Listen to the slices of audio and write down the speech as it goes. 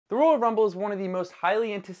The Royal Rumble is one of the most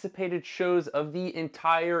highly anticipated shows of the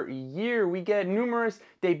entire year. We get numerous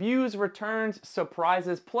debuts, returns,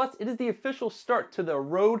 surprises, plus it is the official start to the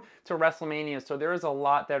road to WrestleMania, so there is a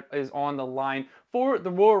lot that is on the line for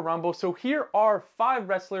the Royal Rumble. So here are 5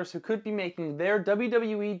 wrestlers who could be making their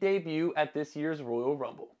WWE debut at this year's Royal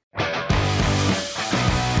Rumble.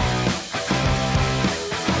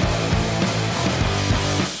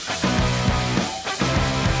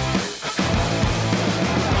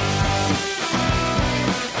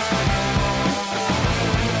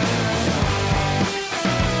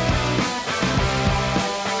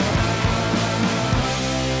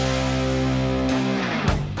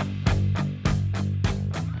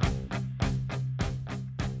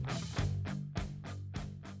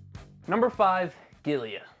 Number 5,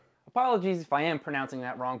 Giulia. Apologies if I am pronouncing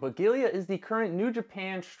that wrong, but Giulia is the current New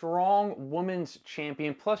Japan Strong Women's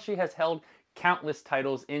Champion, plus she has held countless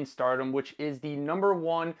titles in Stardom, which is the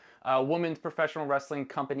 #1 women's professional wrestling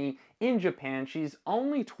company in Japan. She's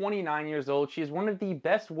only 29 years old. She is one of the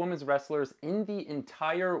best women's wrestlers in the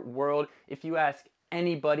entire world, if you ask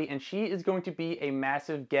anybody, and she is going to be a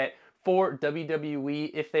massive get for WWE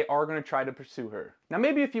if they are going to try to pursue her. Now,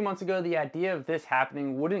 maybe a few months ago, the idea of this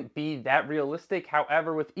happening wouldn't be that realistic.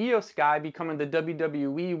 However, with Io Sky becoming the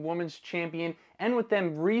WWE Women's Champion and with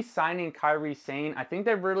them re-signing Kairi Sane, I think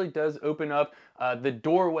that really does open up the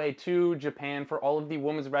doorway to Japan for all of the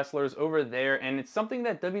women's wrestlers over there, and it's something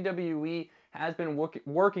that WWE has been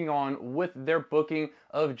working on with their booking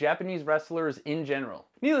of Japanese wrestlers in general.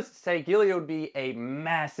 Needless to say, Giulia would be a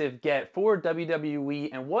massive get for WWE,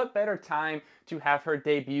 and what better time to have her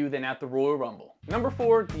debut than at the Royal Rumble. Number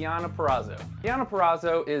 4, Deonna Purrazzo. Deonna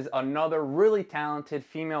Purrazzo is another really talented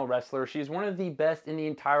female wrestler. She's one of the best in the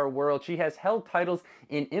entire world. She has held titles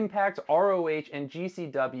in Impact, ROH, and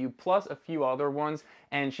GCW, plus a few other ones,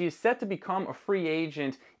 and she's set to become a free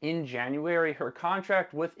agent in January. Her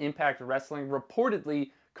contract with Impact Wrestling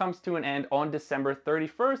reportedly comes to an end on December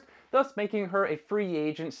 31st, thus making her a free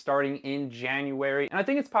agent starting in January. And I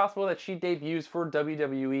think it's possible that she debuts for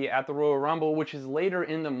WWE at the Royal Rumble, which is later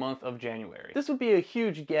in the month of January. This would be a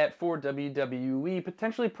huge get for WWE,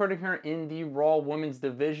 potentially putting her in the Raw Women's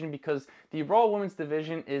Division, because the Raw Women's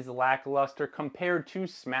Division is lackluster compared to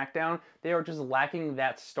SmackDown. They are just lacking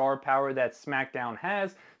that star power that SmackDown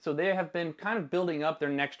has, so they have been kind of building up their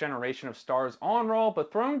next generation of stars on Raw,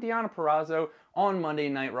 but throwing Deonna Purrazzo on Monday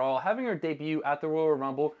Night Raw, having her debut at the Royal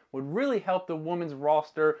Rumble, would really help the women's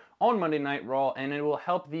roster on Monday Night Raw, and it will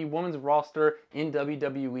help the women's roster in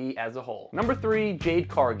WWE as a whole. Number 3, Jade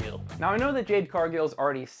Cargill. Now, I know that Jade Cargill's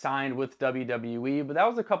already signed with WWE, but that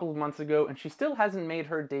was a couple of months ago, and she still hasn't made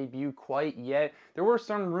her debut quite yet. There were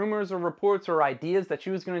some rumors or reports or ideas that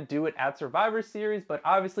she was going to do it at Survivor Series, but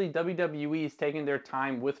obviously WWE is taking their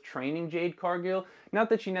time with training Jade Cargill. Not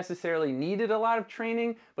that she necessarily needed a lot of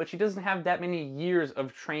training, but she doesn't have that many years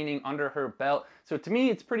of training under her belt. So to me,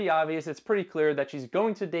 it's pretty obvious, it's pretty clear that she's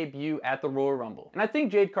going to debut at the Royal Rumble. And I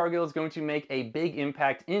think Jade Cargill is going to make a big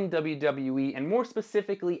impact in WWE, and more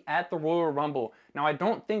specifically at the Royal Rumble. Now, I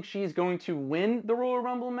don't think she's going to win the Royal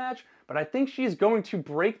Rumble match, but I think she's going to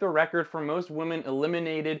break the record for most women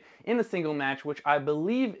eliminated in a single match, which I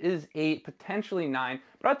believe is 8, potentially 9,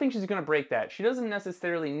 but I think she's going to break that. She doesn't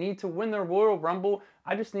necessarily need to win the Royal Rumble.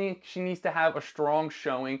 I just think she needs to have a strong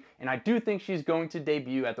showing, and I do think she's going to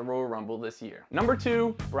debut at the Royal Rumble this year. Number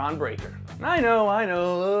 2, Bron Breakker. I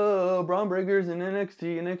know, Bron Breakker's in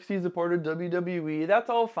NXT. NXT's a part of WWE. That's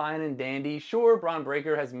all fine and dandy. Sure, Bron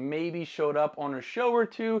Breakker has maybe showed up on a show or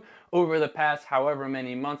two over the past however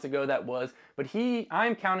many months ago that was, but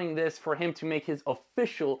I'm counting this for him to make his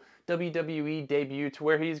official WWE debut, to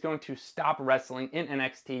where he's going to stop wrestling in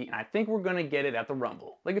NXT, and I think we're going to get it at the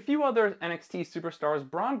Rumble. Like a few other NXT superstars,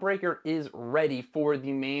 Bron Breakker is ready for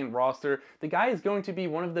the main roster. The guy is going to be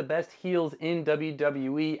one of the best heels in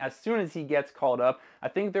WWE as soon as he gets called up. I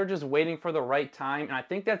think they're just waiting for the right time, and I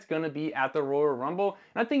think that's going to be at the Royal Rumble,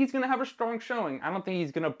 and I think he's going to have a strong showing. I don't think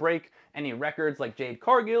he's going to break any records like Jade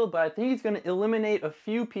Cargill, but I think he's going to eliminate a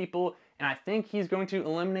few people, and I think he's going to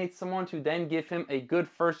eliminate someone to then give him a good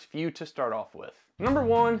first feud to start off with. Number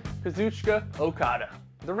 1, Kazuchika Okada.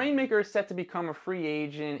 The Rainmaker is set to become a free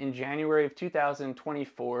agent in January of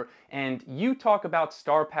 2024, and you talk about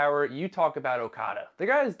star power, you talk about Okada. The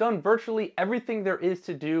guy has done virtually everything there is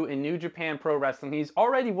to do in New Japan Pro Wrestling. He's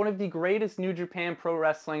already one of the greatest New Japan Pro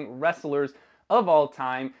Wrestling wrestlers of all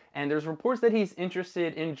time, and there's reports that he's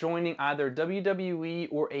interested in joining either WWE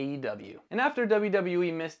or AEW. And after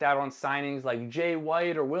WWE missed out on signings like Jay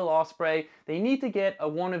White or Will Ospreay, they need to get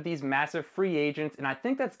one of these massive free agents, and I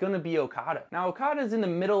think that's going to be Okada. Now, Okada is in the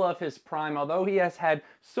middle of his prime. Although he has had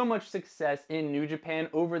so much success in New Japan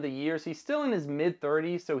over the years, he's still in his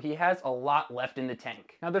mid-30s, so he has a lot left in the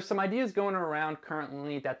tank. Now, there's some ideas going around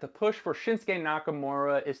currently that the push for Shinsuke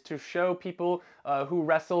Nakamura is to show people who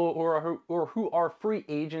wrestle or who are free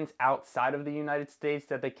agents outside of the United States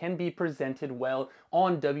that they can be presented well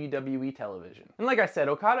on WWE television. And like I said,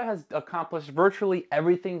 Okada has accomplished virtually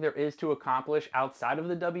everything there is to accomplish outside of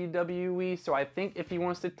the WWE, so I think if he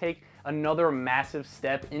wants to take another massive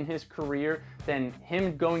step in his career, then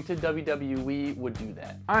him going to WWE would do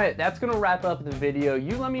that. Alright, that's gonna wrap up the video.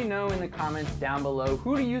 You let me know in the comments down below,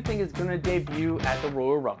 who do you think is gonna debut at the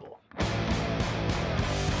Royal Rumble?